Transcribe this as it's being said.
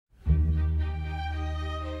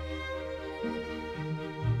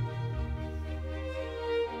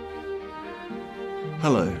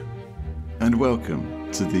Hello, and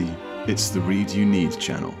welcome to the It's the Read You Need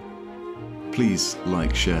channel. Please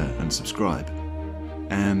like, share and subscribe,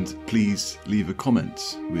 and please leave a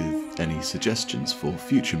comment with any suggestions for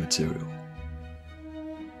future material.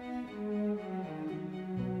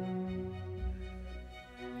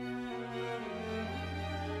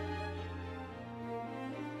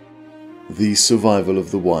 The Survival of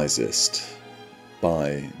the Wisest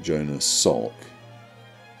by Jonas Salk.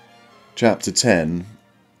 Chapter 10.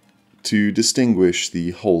 To distinguish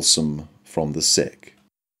the wholesome from the sick.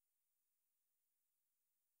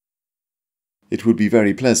 It would be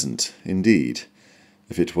very pleasant, indeed,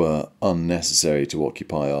 if it were unnecessary to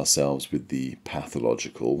occupy ourselves with the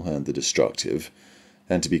pathological and the destructive,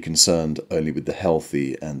 and to be concerned only with the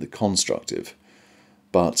healthy and the constructive.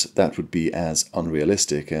 But that would be as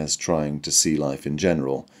unrealistic as trying to see life in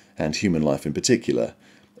general, and human life in particular,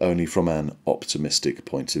 only from an optimistic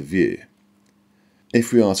point of view.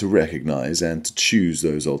 If we are to recognize and to choose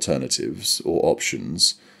those alternatives, or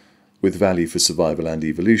options, with value for survival and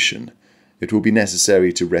evolution, it will be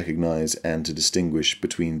necessary to recognize and to distinguish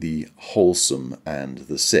between the wholesome and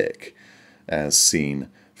the sick, as seen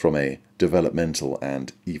from a developmental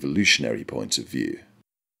and evolutionary point of view.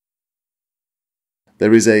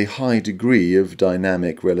 There is a high degree of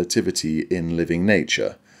dynamic relativity in living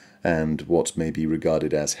nature, and what may be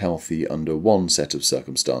regarded as healthy under one set of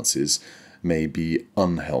circumstances may be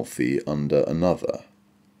unhealthy under another.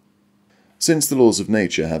 Since the laws of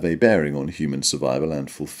nature have a bearing on human survival and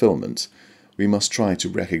fulfillment, we must try to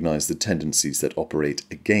recognize the tendencies that operate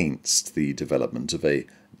against the development of a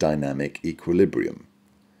dynamic equilibrium.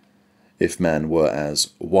 If man were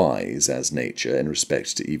as wise as nature in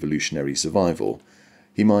respect to evolutionary survival,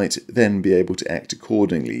 he might then be able to act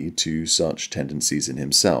accordingly to such tendencies in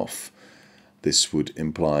himself. This would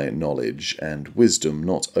imply knowledge and wisdom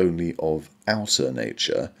not only of outer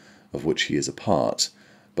nature, of which he is a part,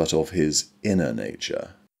 but of his inner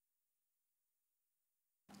nature.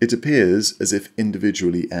 It appears as if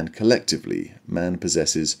individually and collectively man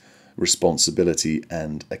possesses responsibility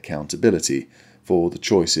and accountability for the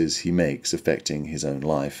choices he makes affecting his own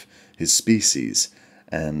life, his species,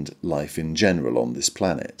 and life in general on this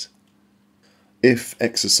planet. If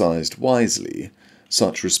exercised wisely,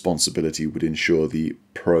 such responsibility would ensure the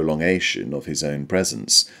prolongation of his own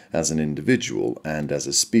presence as an individual and as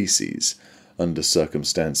a species, under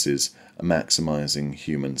circumstances maximizing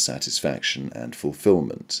human satisfaction and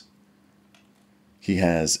fulfillment. He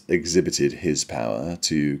has exhibited his power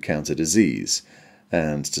to counter disease,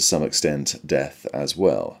 and to some extent death as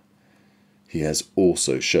well. He has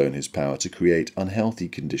also shown his power to create unhealthy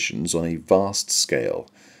conditions on a vast scale,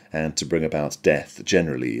 and to bring about death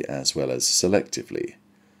generally as well as selectively.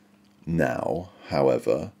 Now,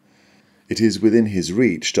 however, it is within his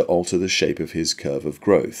reach to alter the shape of his curve of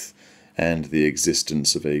growth, and the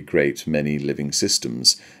existence of a great many living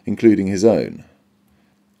systems, including his own.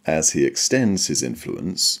 As he extends his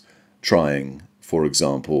influence, trying, for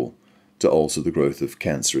example, to alter the growth of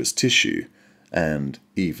cancerous tissue, and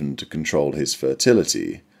even to control his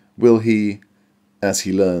fertility, will he, as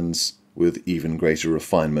he learns with even greater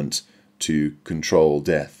refinement to control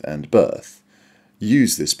death and birth,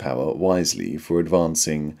 use this power wisely for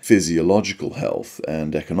advancing physiological health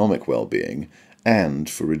and economic well-being, and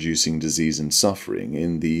for reducing disease and suffering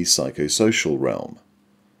in the psychosocial realm.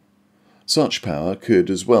 Such power could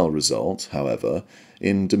as well result, however,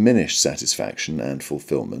 in diminished satisfaction and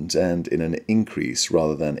fulfillment, and in an increase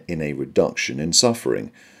rather than in a reduction in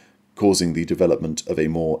suffering, causing the development of a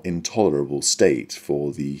more intolerable state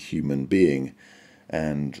for the human being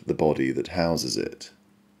and the body that houses it.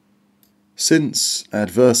 Since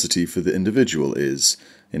adversity for the individual is,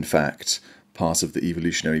 in fact, part of the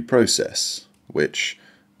evolutionary process, which,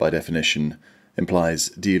 by definition, implies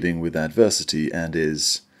dealing with adversity and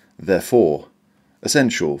is, therefore,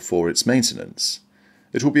 essential for its maintenance,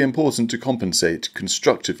 it will be important to compensate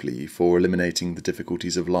constructively for eliminating the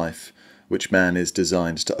difficulties of life which man is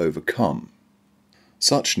designed to overcome.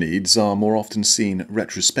 Such needs are more often seen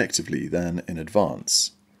retrospectively than in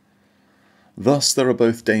advance. Thus there are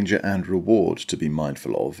both danger and reward to be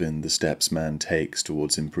mindful of in the steps man takes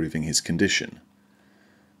towards improving his condition.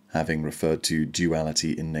 Having referred to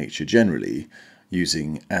duality in nature generally,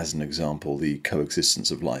 using as an example the coexistence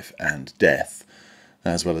of life and death,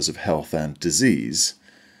 as well as of health and disease,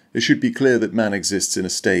 it should be clear that man exists in a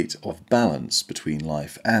state of balance between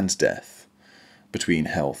life and death, between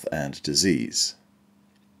health and disease.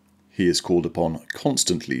 He is called upon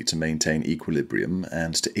constantly to maintain equilibrium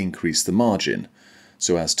and to increase the margin,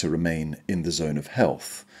 so as to remain in the zone of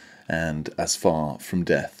health, and as far from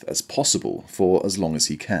death as possible for as long as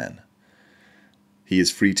he can. he is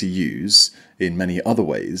free to use, in many other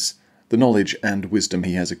ways, the knowledge and wisdom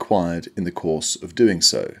he has acquired in the course of doing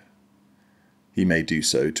so. He may do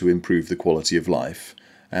so to improve the quality of life,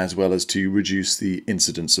 as well as to reduce the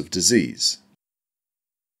incidence of disease.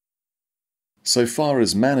 So far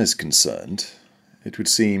as man is concerned, it would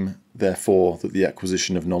seem, therefore, that the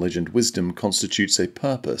acquisition of knowledge and wisdom constitutes a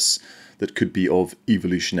purpose that could be of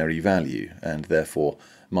evolutionary value, and therefore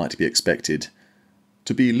might be expected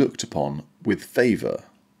to be looked upon with favour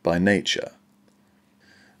by nature.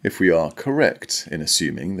 If we are correct in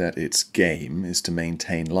assuming that its game is to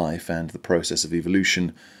maintain life and the process of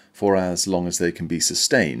evolution for as long as they can be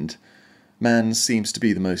sustained, man seems to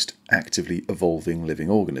be the most actively evolving living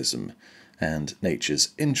organism, and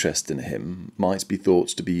nature's interest in him might be thought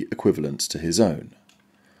to be equivalent to his own.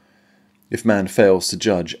 If man fails to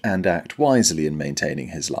judge and act wisely in maintaining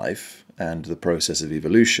his life and the process of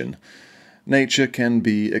evolution, nature can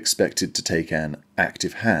be expected to take an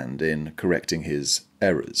active hand in correcting his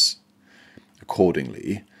errors.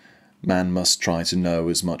 Accordingly, man must try to know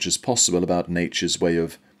as much as possible about nature's way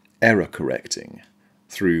of error correcting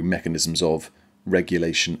through mechanisms of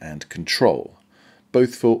regulation and control,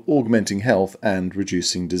 both for augmenting health and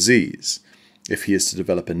reducing disease, if he is to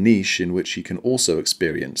develop a niche in which he can also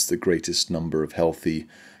experience the greatest number of healthy,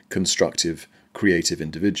 constructive, creative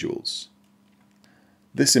individuals.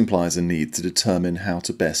 This implies a need to determine how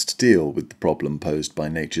to best deal with the problem posed by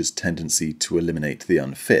nature's tendency to eliminate the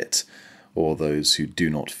unfit, or those who do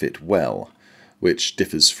not fit well, which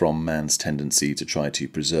differs from man's tendency to try to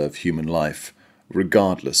preserve human life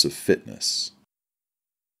regardless of fitness.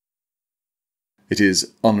 It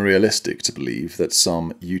is unrealistic to believe that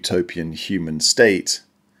some utopian human state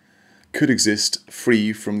could exist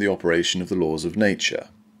free from the operation of the laws of nature.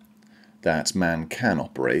 That man can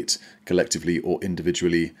operate, collectively or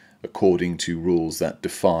individually, according to rules that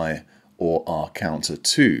defy or are counter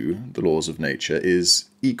to the laws of nature is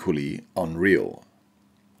equally unreal.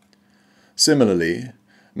 Similarly,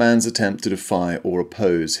 man's attempt to defy or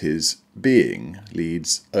oppose his being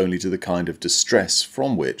leads only to the kind of distress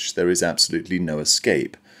from which there is absolutely no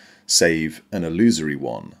escape, save an illusory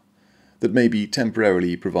one, that may be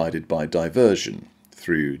temporarily provided by diversion,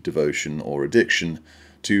 through devotion or addiction,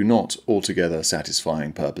 to not altogether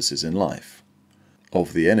satisfying purposes in life,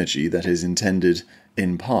 of the energy that is intended,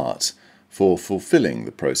 in part, for fulfilling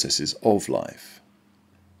the processes of life.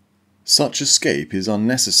 Such escape is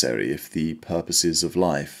unnecessary if the purposes of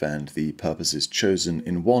life and the purposes chosen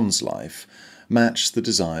in one's life match the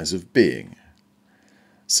desires of being.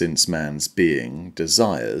 Since man's being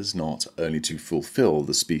desires not only to fulfill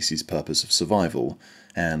the species' purpose of survival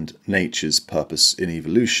and nature's purpose in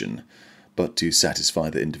evolution, but to satisfy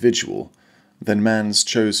the individual, then man's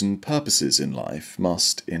chosen purposes in life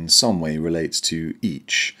must in some way relate to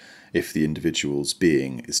each, if the individual's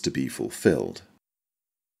being is to be fulfilled.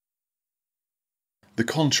 The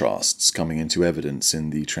contrasts coming into evidence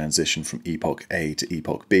in the transition from Epoch A to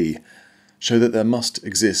Epoch B show that there must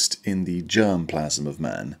exist in the germplasm of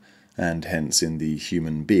man, and hence in the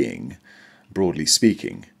human being, broadly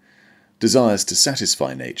speaking, desires to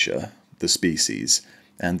satisfy nature, the species,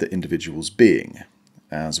 and the individual's being,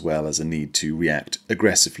 as well as a need to react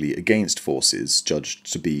aggressively against forces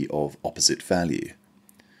judged to be of opposite value.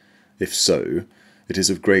 If so, it is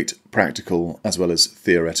of great practical as well as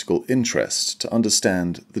theoretical interest to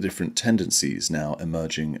understand the different tendencies now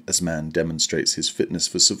emerging as man demonstrates his fitness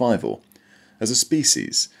for survival as a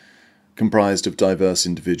species, comprised of diverse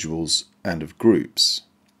individuals and of groups.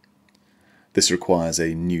 This requires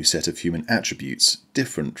a new set of human attributes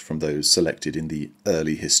different from those selected in the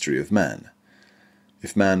early history of man.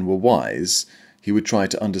 If man were wise, he would try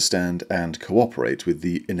to understand and cooperate with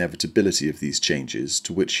the inevitability of these changes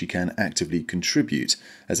to which he can actively contribute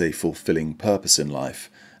as a fulfilling purpose in life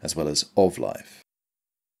as well as of life.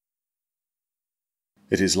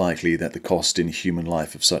 It is likely that the cost in human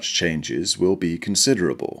life of such changes will be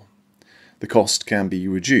considerable. The cost can be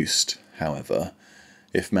reduced, however,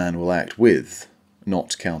 if man will act with,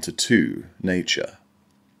 not counter to, nature.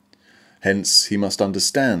 Hence, he must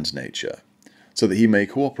understand nature, so that he may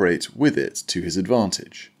cooperate with it to his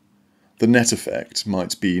advantage. The net effect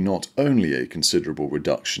might be not only a considerable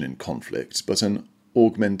reduction in conflict, but an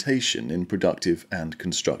augmentation in productive and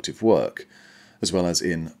constructive work, as well as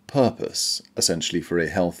in purpose, essentially for a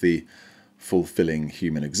healthy, fulfilling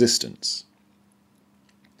human existence.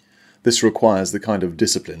 This requires the kind of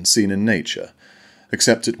discipline seen in nature,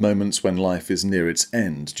 except at moments when life is near its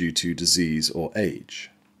end due to disease or age.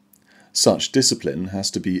 Such discipline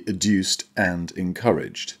has to be educed and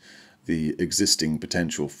encouraged. The existing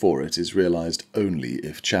potential for it is realized only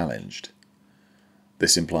if challenged.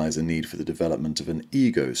 This implies a need for the development of an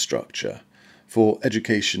ego structure, for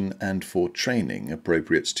education and for training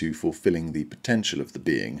appropriate to fulfilling the potential of the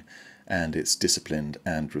being and its disciplined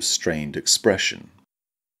and restrained expression.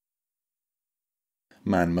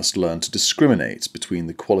 Man must learn to discriminate between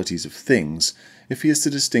the qualities of things if he is to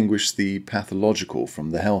distinguish the pathological from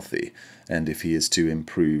the healthy, and if he is to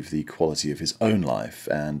improve the quality of his own life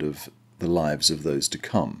and of the lives of those to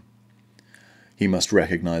come. He must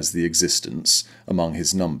recognize the existence, among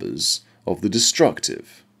his numbers, of the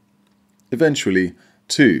destructive. Eventually,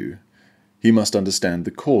 too, he must understand the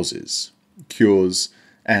causes, cures,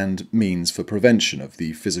 and means for prevention of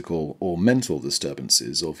the physical or mental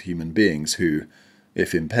disturbances of human beings who,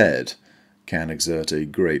 if impaired, can exert a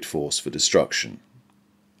great force for destruction.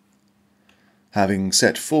 Having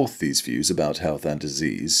set forth these views about health and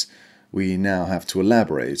disease, we now have to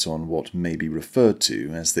elaborate on what may be referred to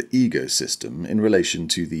as the ego system in relation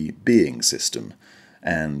to the being system,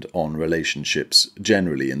 and on relationships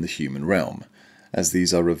generally in the human realm, as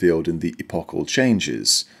these are revealed in the epochal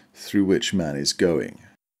changes through which man is going.